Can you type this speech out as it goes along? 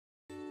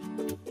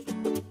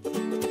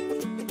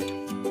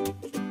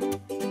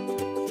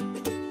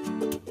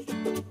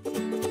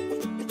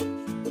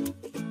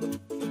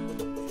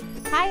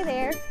Hi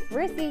there,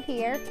 Rissy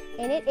here,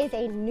 and it is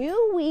a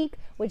new week,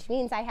 which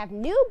means I have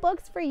new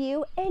books for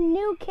you and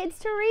new kids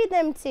to read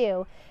them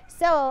to.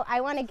 So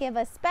I want to give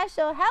a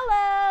special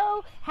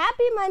hello,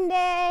 happy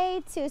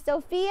Monday to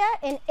Sophia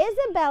and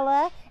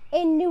Isabella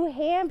in New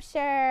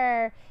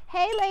Hampshire.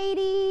 Hey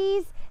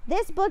ladies,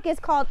 this book is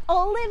called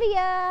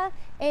Olivia,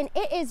 and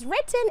it is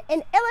written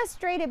and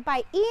illustrated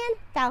by Ian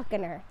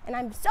Falconer, and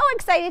I'm so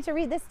excited to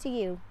read this to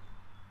you.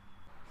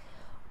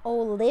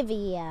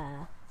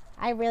 Olivia.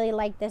 I really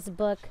like this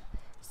book.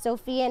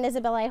 Sophia and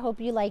Isabella, I hope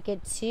you like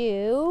it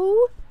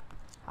too.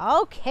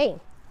 Okay,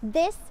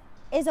 this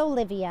is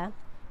Olivia.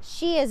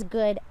 She is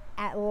good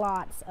at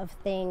lots of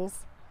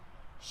things.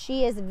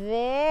 She is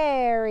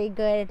very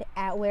good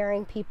at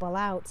wearing people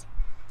out.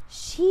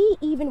 She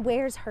even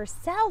wears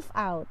herself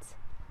out.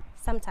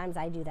 Sometimes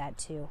I do that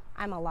too.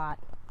 I'm a lot.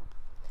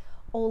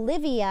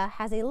 Olivia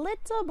has a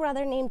little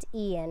brother named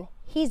Ian.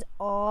 He's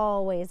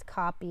always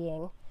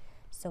copying.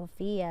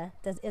 Sophia,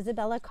 does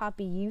Isabella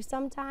copy you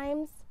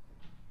sometimes?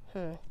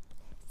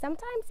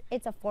 Sometimes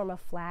it's a form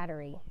of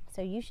flattery,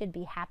 so you should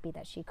be happy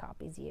that she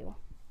copies you.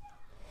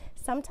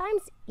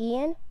 Sometimes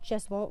Ian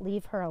just won't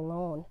leave her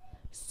alone,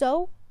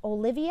 so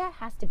Olivia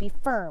has to be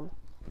firm.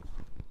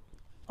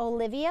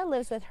 Olivia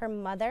lives with her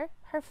mother,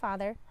 her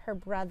father, her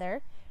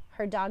brother,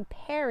 her dog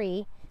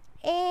Perry,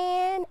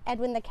 and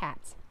Edwin the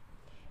cat.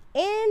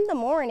 In the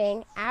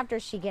morning,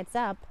 after she gets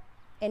up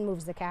and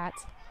moves the cat,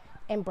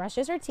 and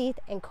brushes her teeth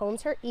and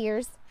combs her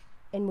ears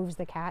and moves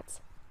the cat,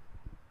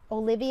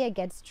 Olivia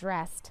gets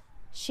dressed.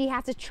 She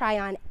has to try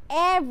on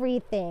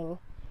everything,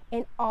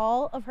 and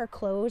all of her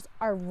clothes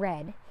are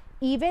red.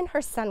 Even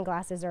her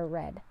sunglasses are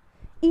red.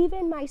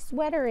 Even my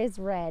sweater is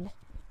red.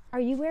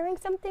 Are you wearing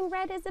something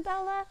red,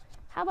 Isabella?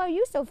 How about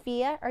you,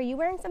 Sophia? Are you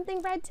wearing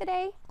something red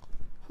today?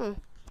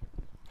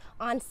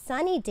 On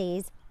sunny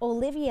days,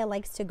 Olivia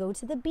likes to go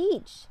to the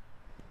beach.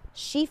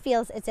 She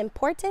feels it's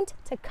important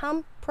to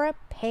come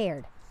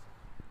prepared.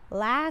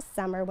 Last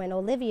summer, when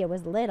Olivia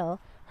was little,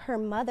 her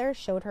mother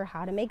showed her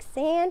how to make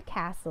sand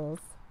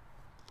castles,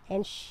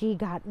 and she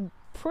got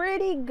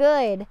pretty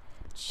good.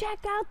 Check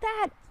out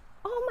that.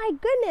 Oh my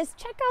goodness,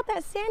 check out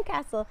that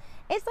sandcastle.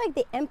 It's like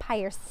the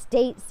Empire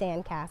State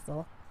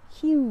Sandcastle.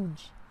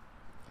 Huge.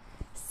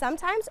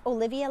 Sometimes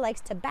Olivia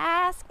likes to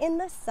bask in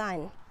the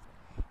sun,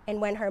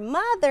 and when her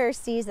mother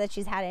sees that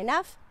she's had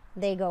enough,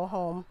 they go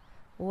home.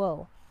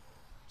 Whoa,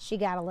 she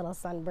got a little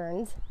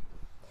sunburned.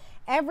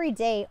 Every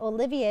day,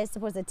 Olivia is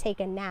supposed to take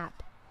a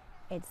nap.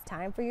 It's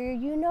time for your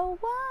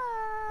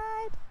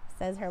you-know-what,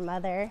 says her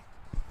mother.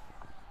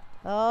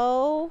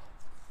 Oh,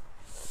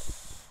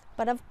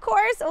 but of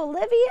course,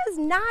 Olivia's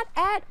not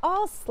at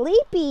all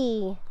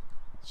sleepy.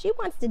 She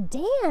wants to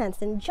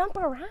dance and jump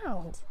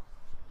around.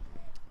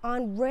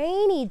 On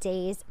rainy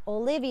days,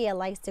 Olivia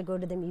likes to go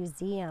to the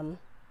museum.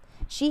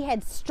 She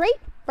heads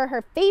straight for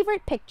her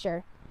favorite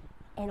picture,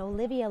 and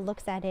Olivia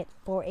looks at it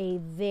for a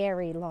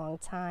very long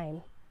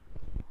time.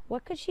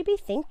 What could she be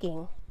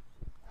thinking?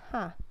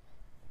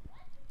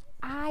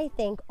 I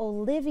think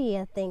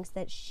Olivia thinks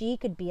that she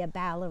could be a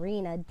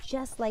ballerina,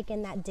 just like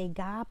in that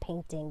Degas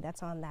painting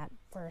that's on that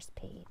first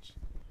page.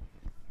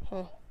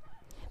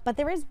 But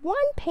there is one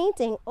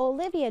painting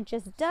Olivia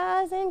just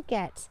doesn't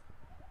get.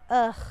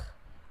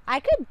 I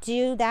could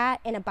do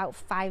that in about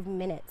 5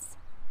 minutes,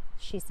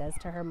 she says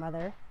to her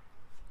mother.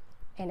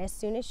 And as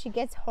soon as she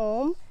gets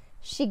home,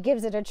 she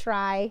gives it a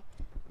try.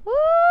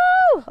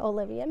 Woo!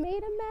 Olivia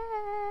made a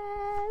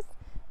mess.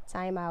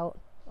 Time out.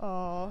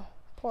 Oh,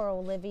 poor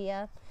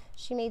Olivia.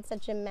 She made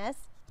such a mess.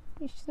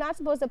 She's not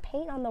supposed to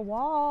paint on the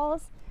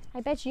walls.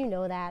 I bet you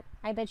know that.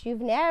 I bet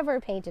you've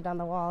never painted on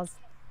the walls.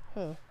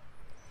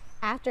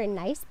 After a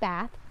nice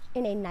bath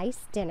and a nice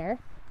dinner,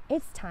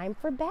 it's time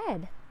for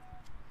bed.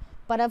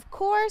 But of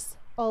course,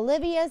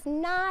 Olivia's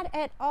not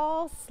at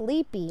all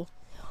sleepy.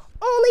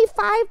 Only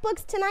 5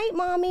 books tonight,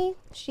 Mommy,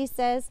 she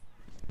says.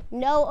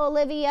 No,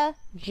 Olivia,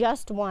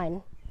 just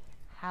 1.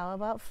 How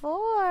about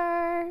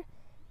 4?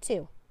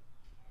 2,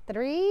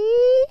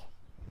 3?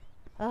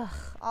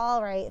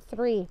 All right,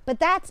 3, but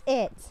that's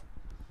it.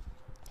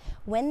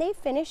 When they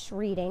finish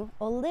reading,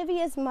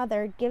 Olivia's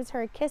mother gives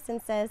her a kiss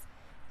and says,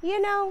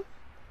 "You know,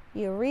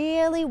 you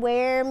really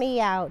wear me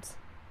out,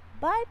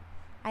 but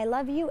I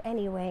love you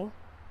anyway."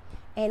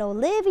 And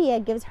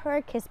Olivia gives her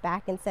a kiss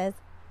back and says,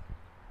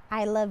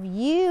 "I love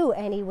you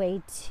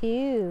anyway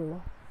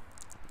too."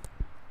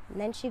 And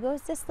then she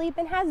goes to sleep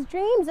and has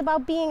dreams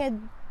about being a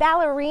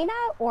ballerina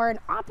or an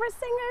opera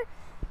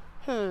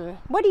singer.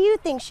 What do you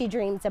think she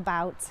dreams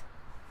about?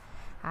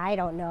 I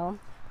don't know.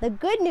 The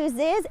good news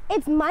is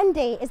it's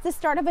Monday. It's the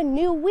start of a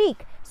new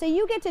week. So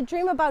you get to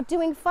dream about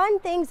doing fun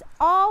things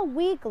all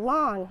week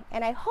long.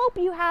 And I hope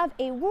you have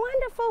a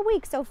wonderful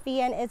week,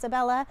 Sophia and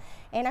Isabella.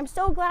 And I'm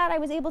so glad I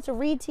was able to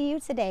read to you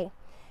today.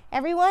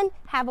 Everyone,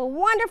 have a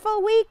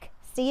wonderful week.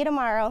 See you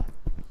tomorrow.